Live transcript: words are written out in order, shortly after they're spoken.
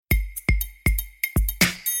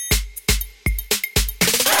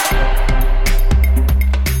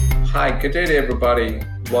Good day to everybody.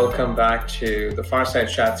 Welcome back to the Fireside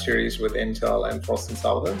Chat series with Intel and Frost &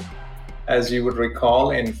 Sullivan. As you would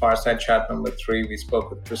recall, in Fireside Chat number 3, we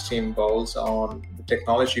spoke with Christine Bowles on the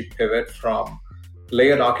technology pivot from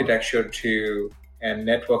layered architecture to a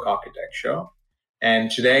network architecture.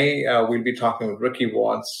 And today we'll be talking with Ricky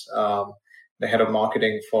Watts, the head of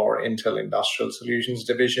marketing for Intel Industrial Solutions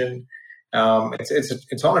Division.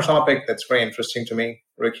 It's on a topic that's very interesting to me.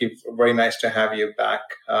 Ricky, very nice to have you back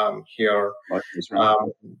here.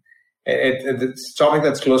 It's a topic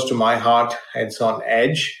that's close to my heart. It's on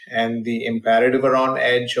edge and the imperative around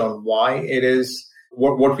edge, on why it is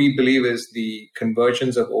what we believe is the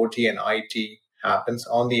convergence of OT and IT happens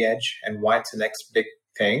on the edge and why it's the next big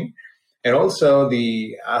thing. And also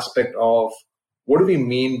the aspect of what do we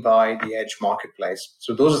mean by the edge marketplace?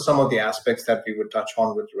 So those are some of the aspects that we would touch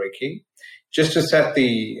on with Ricky. Just to set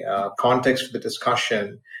the context for the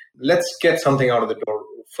discussion, let's get something out of the door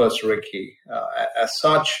first, Ricky. As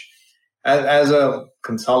such, as a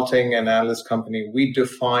consulting and analyst company, we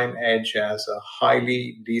define edge as a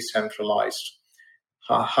highly decentralized,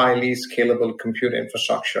 highly scalable compute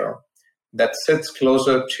infrastructure that sits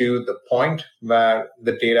closer to the point where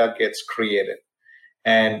the data gets created.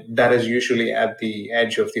 And that is usually at the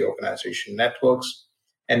edge of the organization networks.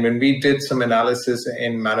 And when we did some analysis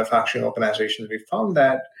in manufacturing organizations, we found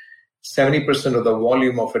that 70% of the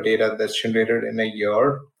volume of a data that's generated in a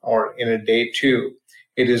year or in a day too,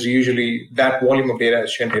 it is usually that volume of data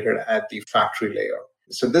is generated at the factory layer.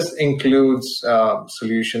 So this includes this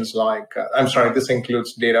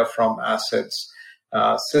includes data from assets,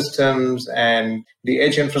 systems, and the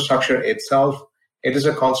edge infrastructure itself. It is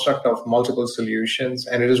a construct of multiple solutions,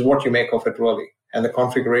 and it is what you make of it, really. And the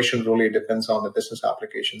configuration really depends on the business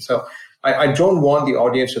application. So I don't want the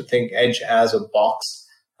audience to think edge as a box,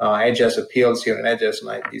 edge as a PLC, or an edge as an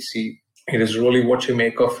IPC. It is really what you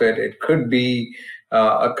make of it. It could be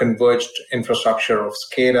a converged infrastructure of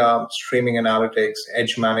SCADA, streaming analytics,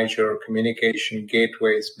 edge manager, communication,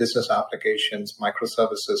 gateways, business applications,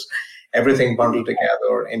 microservices, everything bundled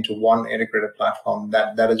together into one integrated platform.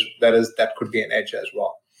 That could be an edge as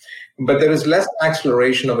well. But there is less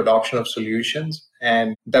acceleration of adoption of solutions,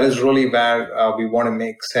 and that is really where we want to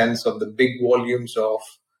make sense of the big volumes of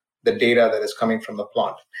the data that is coming from the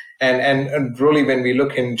plant. And really, when we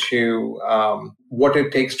look into what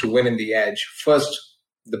it takes to win in the edge, first,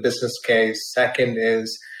 the business case. Second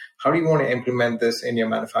is, how do you want to implement this in your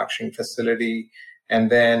manufacturing facility? And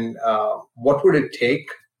then what would it take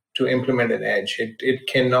to implement an edge?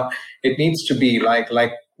 It needs to be like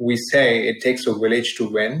we say, it takes a village to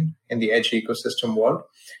win in the edge ecosystem world.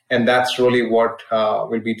 And that's really what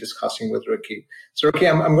we'll be discussing with Ricky. So Ricky,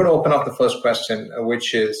 I'm going to open up the first question,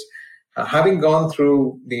 which is, having gone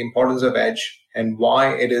through the importance of edge and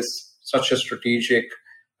why it is such a strategic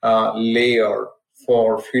layer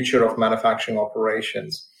for future of manufacturing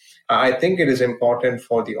operations, I think it is important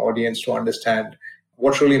for the audience to understand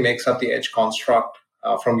what really makes up the edge construct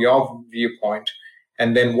from your viewpoint,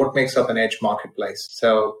 and then what makes up an edge marketplace.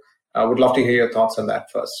 So I would love to hear your thoughts on that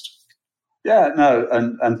first. Yeah, no,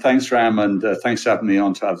 and thanks, Ram, and thanks for having me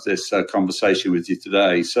on to have this conversation with you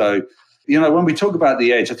today. So, when we talk about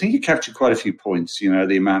the edge, I think you captured quite a few points,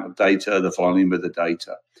 the amount of data, the volume of the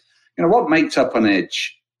data. What makes up an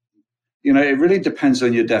edge? It really depends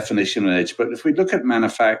on your definition of edge. But if we look at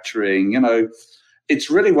manufacturing, it's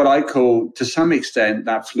really what I call, to some extent,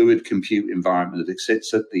 that fluid compute environment that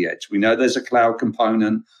sits at the edge. We know there's a cloud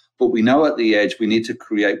component, but we know at the edge we need to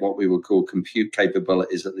create what we would call compute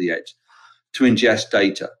capabilities at the edge to ingest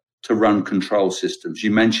data, to run control systems.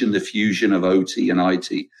 You mentioned the fusion of OT and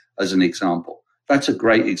IT as an example. That's a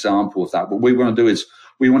great example of that. What we want to do is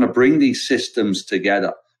we want to bring these systems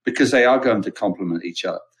together because they are going to complement each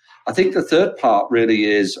other. I think the third part really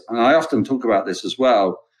is, and I often talk about this as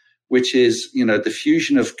well, which is, the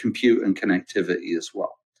fusion of compute and connectivity as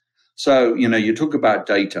well. So, you talk about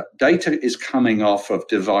data. Data is coming off of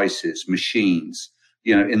devices, machines,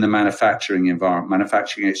 in the manufacturing environment,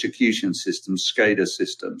 manufacturing execution systems, SCADA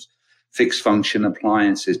systems, fixed function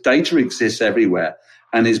appliances. Data exists everywhere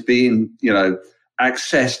and is being,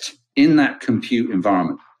 accessed in that compute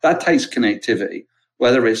environment. That takes connectivity,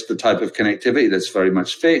 whether it's the type of connectivity that's very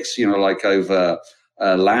much fixed, like over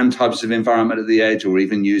LAN types of environment at the edge, or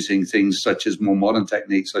even using things such as more modern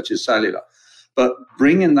techniques such as cellular. But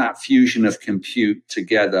bringing that fusion of compute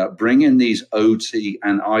together, bringing these OT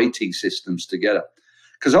and IT systems together.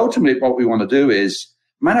 Because ultimately what we want to do is,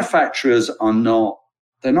 manufacturers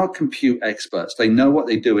they're not compute experts. They know what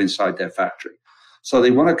they do inside their factory. So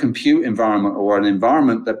they want a compute environment, or an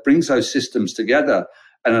environment that brings those systems together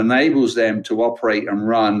and enables them to operate and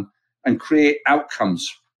run and create outcomes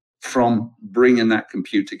from bringing that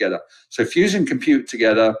compute together. So fusing compute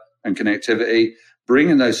together and connectivity,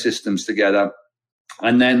 bringing those systems together,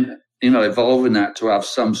 and then, evolving that to have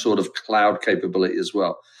some sort of cloud capability as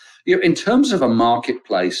well. In terms of a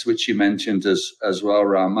marketplace, which you mentioned as well,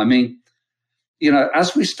 Ram, I mean,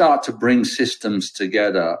 as we start to bring systems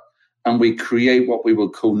together and we create what we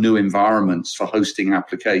would call new environments for hosting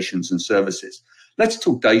applications and services. Let's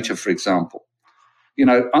talk data, for example.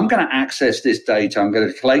 I'm going to access this data, I'm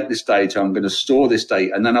going to collect this data, I'm going to store this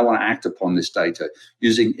data, and then I want to act upon this data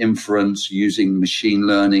using inference, using machine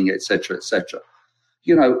learning, et cetera, et cetera.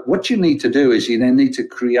 What you need to do is you then need to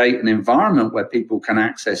create an environment where people can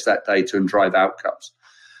access that data and drive outcomes.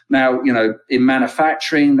 Now, in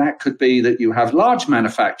manufacturing, that could be that you have large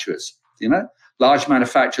manufacturers. Large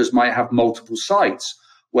manufacturers might have multiple sites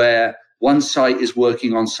where one site is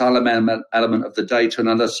working on some element of the data and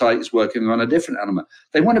another site is working on a different element.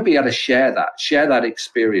 They want to be able to share that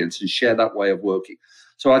experience and share that way of working.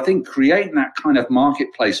 So I think creating that kind of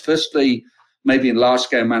marketplace, firstly, maybe in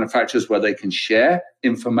large-scale manufacturers where they can share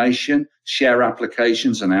information, share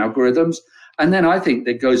applications and algorithms. And then I think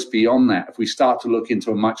that goes beyond that. If we start to look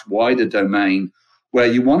into a much wider domain where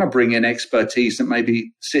you want to bring in expertise that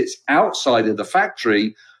maybe sits outside of the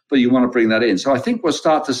factory, but you want to bring that in. So I think we'll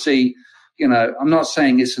start to see, I'm not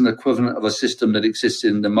saying it's an equivalent of a system that exists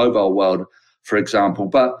in the mobile world, for example,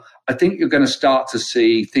 but I think you're going to start to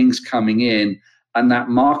see things coming in and that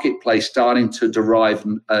marketplace starting to derive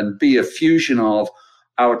and be a fusion of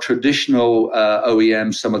our traditional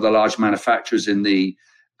OEMs, some of the large manufacturers in the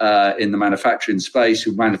manufacturing space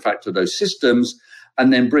who manufacture those systems,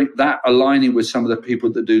 and then bring that aligning with some of the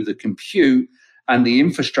people that do the compute and the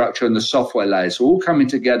infrastructure and the software layers, all coming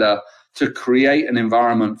together to create an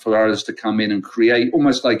environment for others to come in and create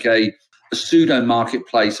almost like a pseudo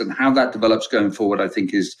marketplace. And how that develops going forward, I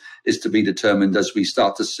think, is to be determined as we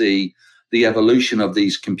start to see the evolution of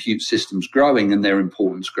these compute systems growing and their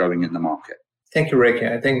importance growing in the market. Thank you, Rick.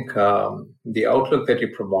 I think the outlook that you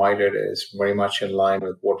provided is very much in line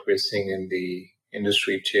with what we're seeing in the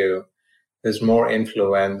industry too. There's more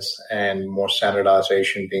influence and more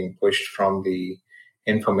standardization being pushed from the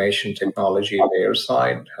information technology layer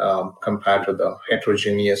side compared to the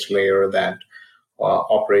heterogeneous layer that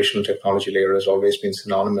operational technology layer has always been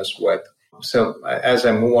synonymous with. So as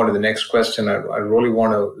I move on to the next question, I really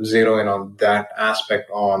want to zero in on that aspect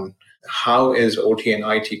on how is OT and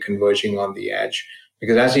IT converging on the edge?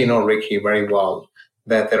 Because as you know, Ricky, very well,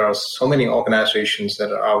 that there are so many organizations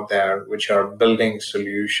that are out there which are building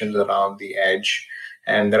solutions around the edge,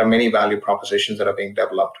 and there are many value propositions that are being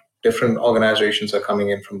developed. Different organizations are coming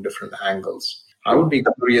in from different angles. I would be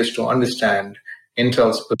curious to understand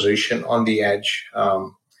Intel's position on the edge,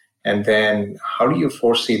 and then how do you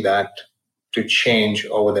foresee that to change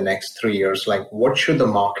over the next 3 years? Like, what should the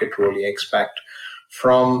market really expect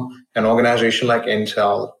from an organization like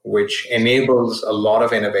Intel, which enables a lot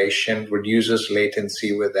of innovation, reduces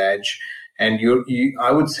latency with edge? And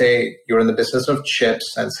I would say you're in the business of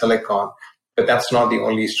chips and silicon, but that's not the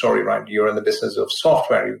only story, right? You're in the business of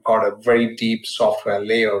software. You've got a very deep software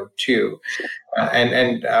layer too.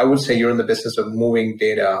 And I would say you're in the business of moving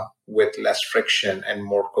data with less friction and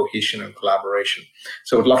more cohesion and collaboration.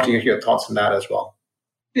 So I'd love to hear your thoughts on that as well.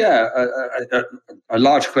 Yeah, a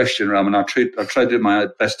large question, Ram, and I'll try to do my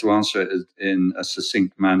best to answer it in a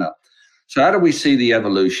succinct manner. So how do we see the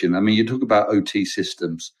evolution? I mean, you talk about OT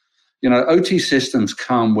systems. OT systems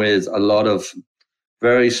come with a lot of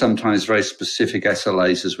sometimes very specific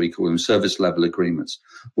SLAs, as we call them, service level agreements,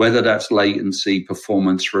 whether that's latency,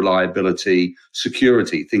 performance, reliability,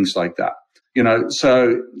 security, things like that.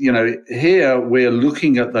 So here we're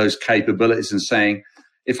looking at those capabilities and saying,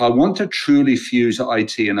 if I want to truly fuse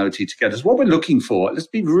IT and OT together, it's what we're looking for. Let's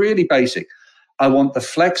be really basic. I want the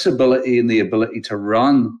flexibility and the ability to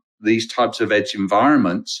run these types of edge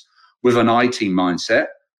environments with an IT mindset,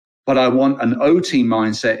 but I want an OT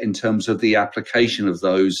mindset in terms of the application of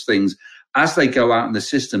those things as they go out in the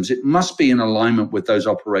systems. It must be in alignment with those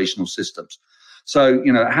operational systems. So,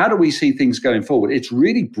 how do we see things going forward? It's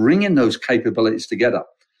really bringing those capabilities together,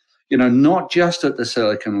 not just at the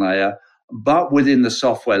silicon layer, but within the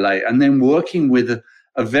software layer, and then working with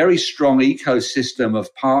a very strong ecosystem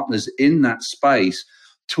of partners in that space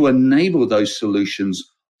to enable those solutions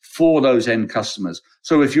for those end customers.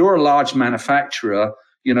 So if you're a large manufacturer,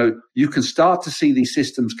 you can start to see these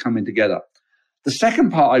systems coming together. The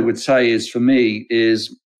second part I would say is, for me,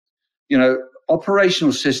 is,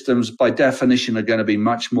 operational systems by definition are going to be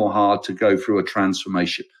much more hard to go through a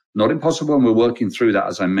transformation. Not impossible, and we're working through that,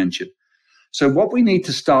 as I mentioned. So what we need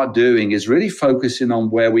to start doing is really focusing on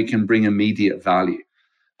where we can bring immediate value.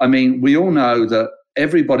 I mean, we all know that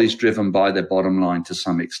everybody's driven by their bottom line to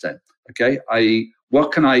some extent. Okay,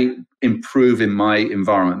 what can I improve in my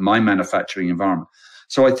environment, my manufacturing environment?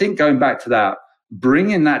 So I think going back to that,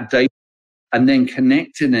 bringing that data and then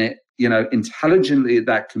connecting it, intelligently at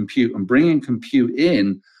that compute and bringing compute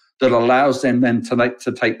in that allows them then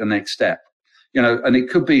to take the next step. And it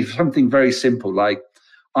could be something very simple, like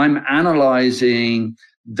I'm analyzing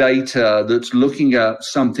data that's looking at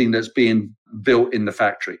something that's being built in the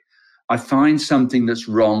factory. I find something that's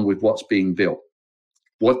wrong with what's being built.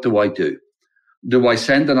 What do I do? Do I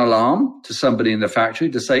send an alarm to somebody in the factory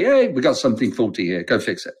to say, hey, we got something faulty here, go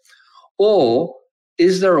fix it? Or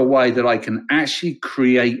is there a way that I can actually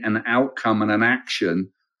create an outcome and an action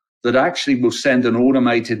that actually will send an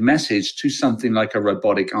automated message to something like a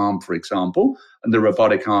robotic arm, for example, and the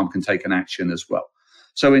robotic arm can take an action as well?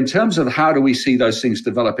 So in terms of how do we see those things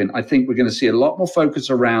developing, I think we're going to see a lot more focus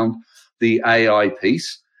around the AI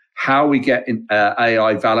piece, how we get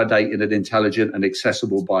AI validated and intelligent and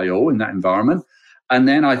accessible by all in that environment. And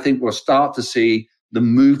then I think we'll start to see the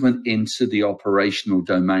movement into the operational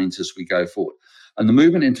domains as we go forward. And the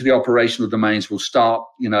movement into the operational domains will start,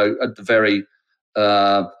 at the very,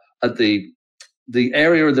 at the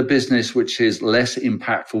area of the business which is less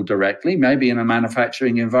impactful directly, maybe in a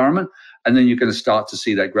manufacturing environment. And then you're going to start to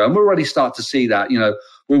see that grow. And we're already start to see that.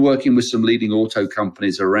 We're working with some leading auto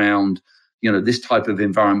companies around, this type of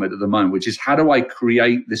environment at the moment, which is how do I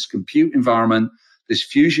create this compute environment, this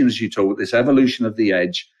fusion, as you talk, this evolution of the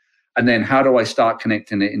edge, and then how do I start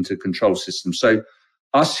connecting it into control systems? So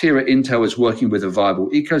us here at Intel is working with a viable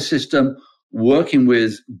ecosystem, working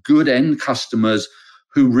with good end customers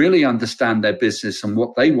who really understand their business and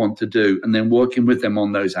what they want to do, and then working with them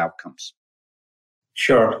on those outcomes.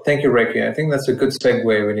 Sure. Thank you, Ricky. I think that's a good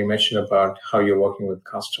segue when you mentioned about how you're working with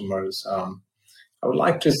customers. I would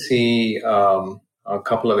like to see a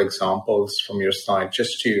couple of examples from your side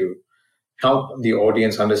just to help the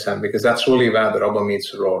audience understand, because that's really where the rubber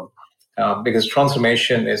meets the road. Because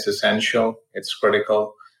transformation is essential, it's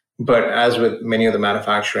critical. But as with many of the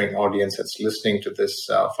manufacturing audience that's listening to this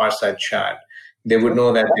fireside chat, they would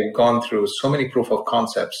know that they've gone through so many proof of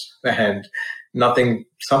concepts and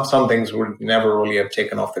some things would never really have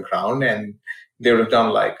taken off the ground, and they would have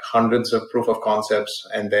done like hundreds of proof of concepts,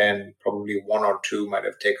 and then probably one or two might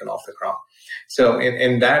have taken off the ground. So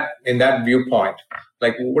in that viewpoint,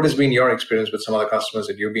 like what has been your experience with some of the customers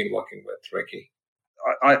that you've been working with, Ricky?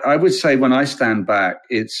 I would say when I stand back,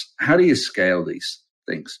 it's how do you scale these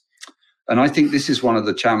things? And I think this is one of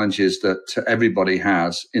the challenges that everybody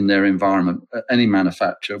has in their environment, any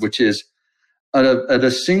manufacturer, which is at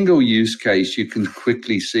a single use case, you can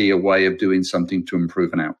quickly see a way of doing something to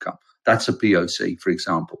improve an outcome. That's a POC, for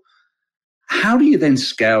example. How do you then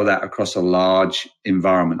scale that across a large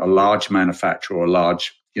environment, a large manufacturer, or a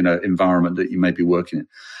large environment that you may be working in?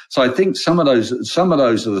 So I think some of those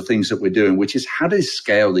are the things that we're doing, which is how to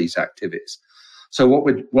scale these activities. So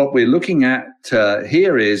what we're looking at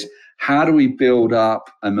here is how do we build up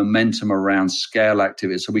a momentum around scale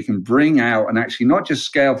activities so we can bring out and actually not just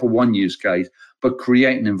scale for one use case, but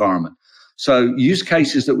create an environment. So use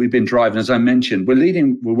cases that we've been driving, as I mentioned,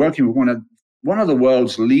 we're working with one of the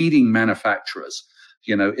world's leading manufacturers,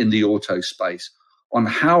 in the auto space on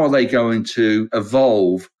how are they going to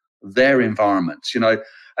evolve their environments,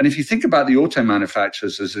 And if you think about the auto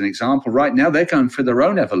manufacturers as an example, right now they're going through their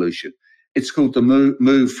own evolution. It's called the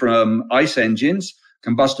move from ICE engines,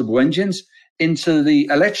 combustible engines, into the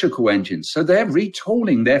electrical engines. So they're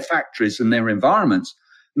retooling their factories and their environments.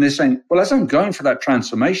 And they're saying, well, as I'm going for that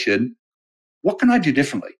transformation, what can I do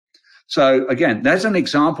differently? So again, there's an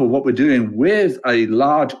example of what we're doing with a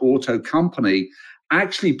large auto company,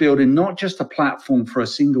 actually building not just a platform for a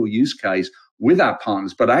single use case with our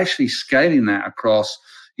partners, but actually scaling that across,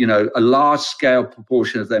 a large scale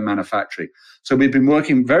proportion of their manufacturing. So we've been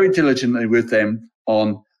working very diligently with them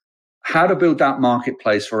on how to build that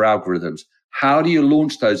marketplace for algorithms. How do you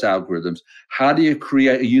launch those algorithms? How do you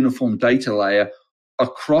create a uniform data layer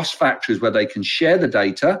across factories where they can share the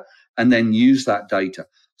data and then use that data?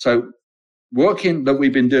 So working that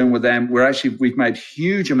we've been doing with them, we've made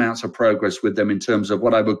huge amounts of progress with them in terms of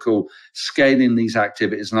what I would call scaling these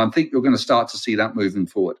activities. And I think you're going to start to see that moving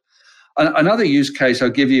forward. Another use case I'll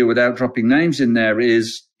give you without dropping names in there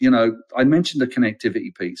is, I mentioned the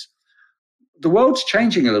connectivity piece. The world's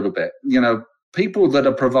changing a little bit. People that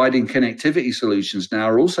are providing connectivity solutions now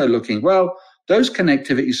are also looking, well, those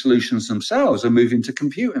connectivity solutions themselves are moving to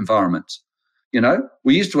compute environments.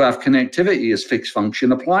 We used to have connectivity as fixed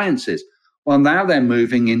function appliances. Well, now they're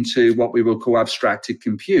moving into what we will call abstracted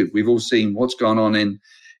compute. We've all seen what's gone on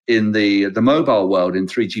in the mobile world, in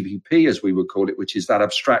 3GPP, as we would call it, which is that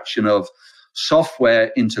abstraction of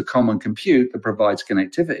software into common compute that provides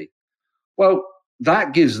connectivity. Well,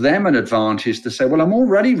 that gives them an advantage to say, well, I'm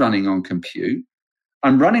already running on compute.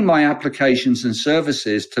 I'm running my applications and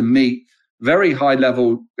services to meet very high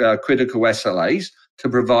level critical SLAs to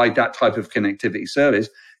provide that type of connectivity service.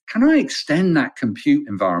 Can I extend that compute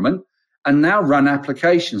environment and now run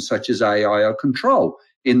applications such as AI or control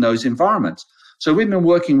in those environments? So we've been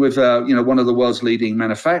working with one of the world's leading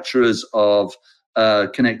manufacturers of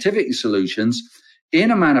connectivity solutions in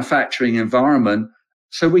a manufacturing environment,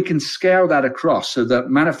 so we can scale that across so that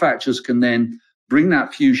manufacturers can then bring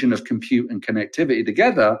that fusion of compute and connectivity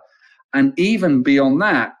together, and even beyond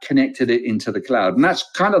that, connected it into the cloud. And that's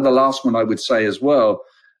kind of the last one I would say as well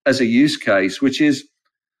as a use case, which is,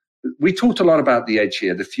 we talked a lot about the edge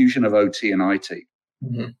here, the fusion of OT and IT.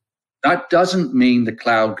 Mm-hmm. That doesn't mean the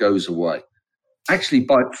cloud goes away. Actually,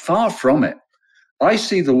 by far from it. I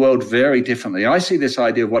see the world very differently. I see this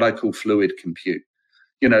idea of what I call fluid compute.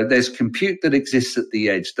 There's compute that exists at the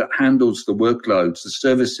edge that handles the workloads, the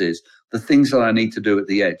services, the things that I need to do at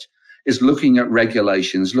the edge, is looking at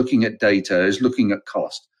regulations, looking at data, is looking at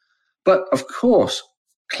cost. But of course,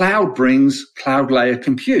 cloud brings cloud layer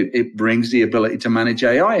compute. It brings the ability to manage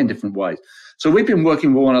AI in different ways. So we've been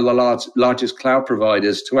working with one of the largest cloud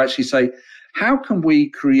providers to actually say, how can we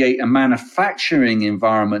create a manufacturing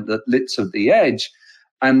environment that lives at the edge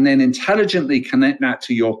and then intelligently connect that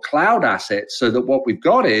to your cloud assets, so that what we've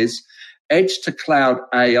got is edge to cloud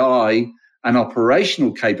AI and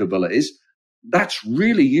operational capabilities? That's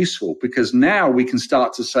really useful, because now we can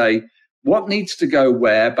start to say what needs to go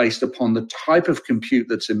where based upon the type of compute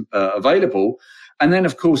that's available. And then,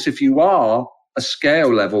 of course, if you are a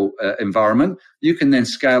scale level environment, you can then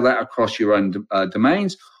scale that across your own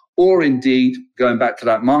domains. Or indeed, going back to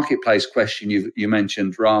that marketplace question you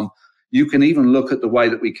mentioned, Ram, you can even look at the way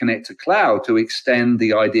that we connect to cloud to extend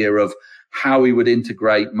the idea of how we would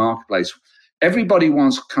integrate marketplace. Everybody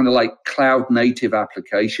wants kind of like cloud native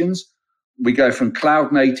applications. We go from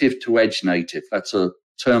cloud native to edge native. That's a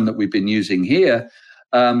term that we've been using here.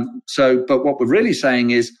 But what we're really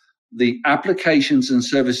saying is the applications and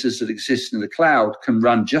services that exist in the cloud can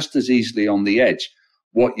run just as easily on the edge.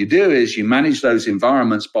 What you do is you manage those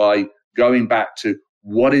environments by going back to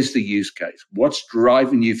what is the use case? What's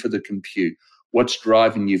driving you for the compute? What's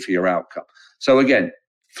driving you for your outcome? So again,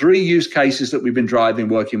 3 use cases that we've been driving,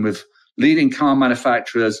 working with leading car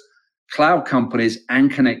manufacturers, cloud companies,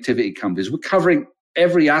 and connectivity companies. We're covering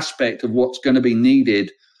every aspect of what's going to be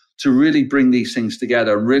needed to really bring these things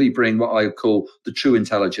together and really bring what I call the true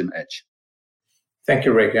intelligent edge. Thank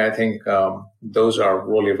you, Rick. I think those are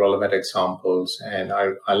really relevant examples. And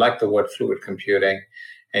I like the word fluid computing.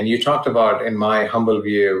 And you talked about, in my humble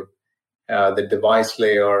view, the device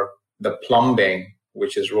layer, the plumbing,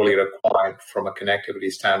 which is really required from a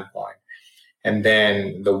connectivity standpoint. And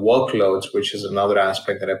then the workloads, which is another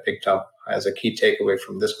aspect that I picked up as a key takeaway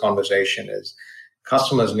from this conversation, is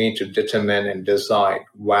customers need to determine and decide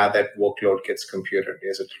where that workload gets computed.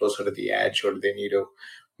 Is it closer to the edge, or do they need to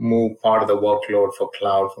move part of the workload for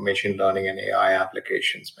cloud, for machine learning and AI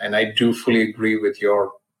applications? And I do fully agree with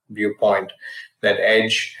your viewpoint that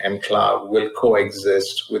edge and cloud will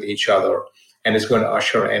coexist with each other, and it's going to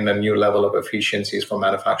usher in a new level of efficiencies for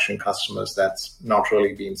manufacturing customers that's not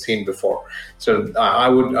really been seen before. So I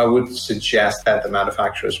would suggest that the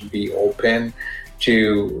manufacturers be open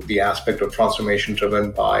to the aspect of transformation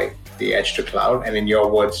driven by the edge to cloud, and in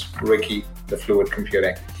your words, Ricky, the fluid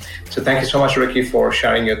computing. So thank you so much, Ricky, for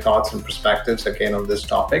sharing your thoughts and perspectives again on this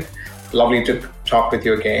topic. Lovely to talk with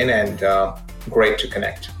you again, and great to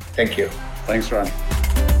connect. Thank you. Thanks, Ron.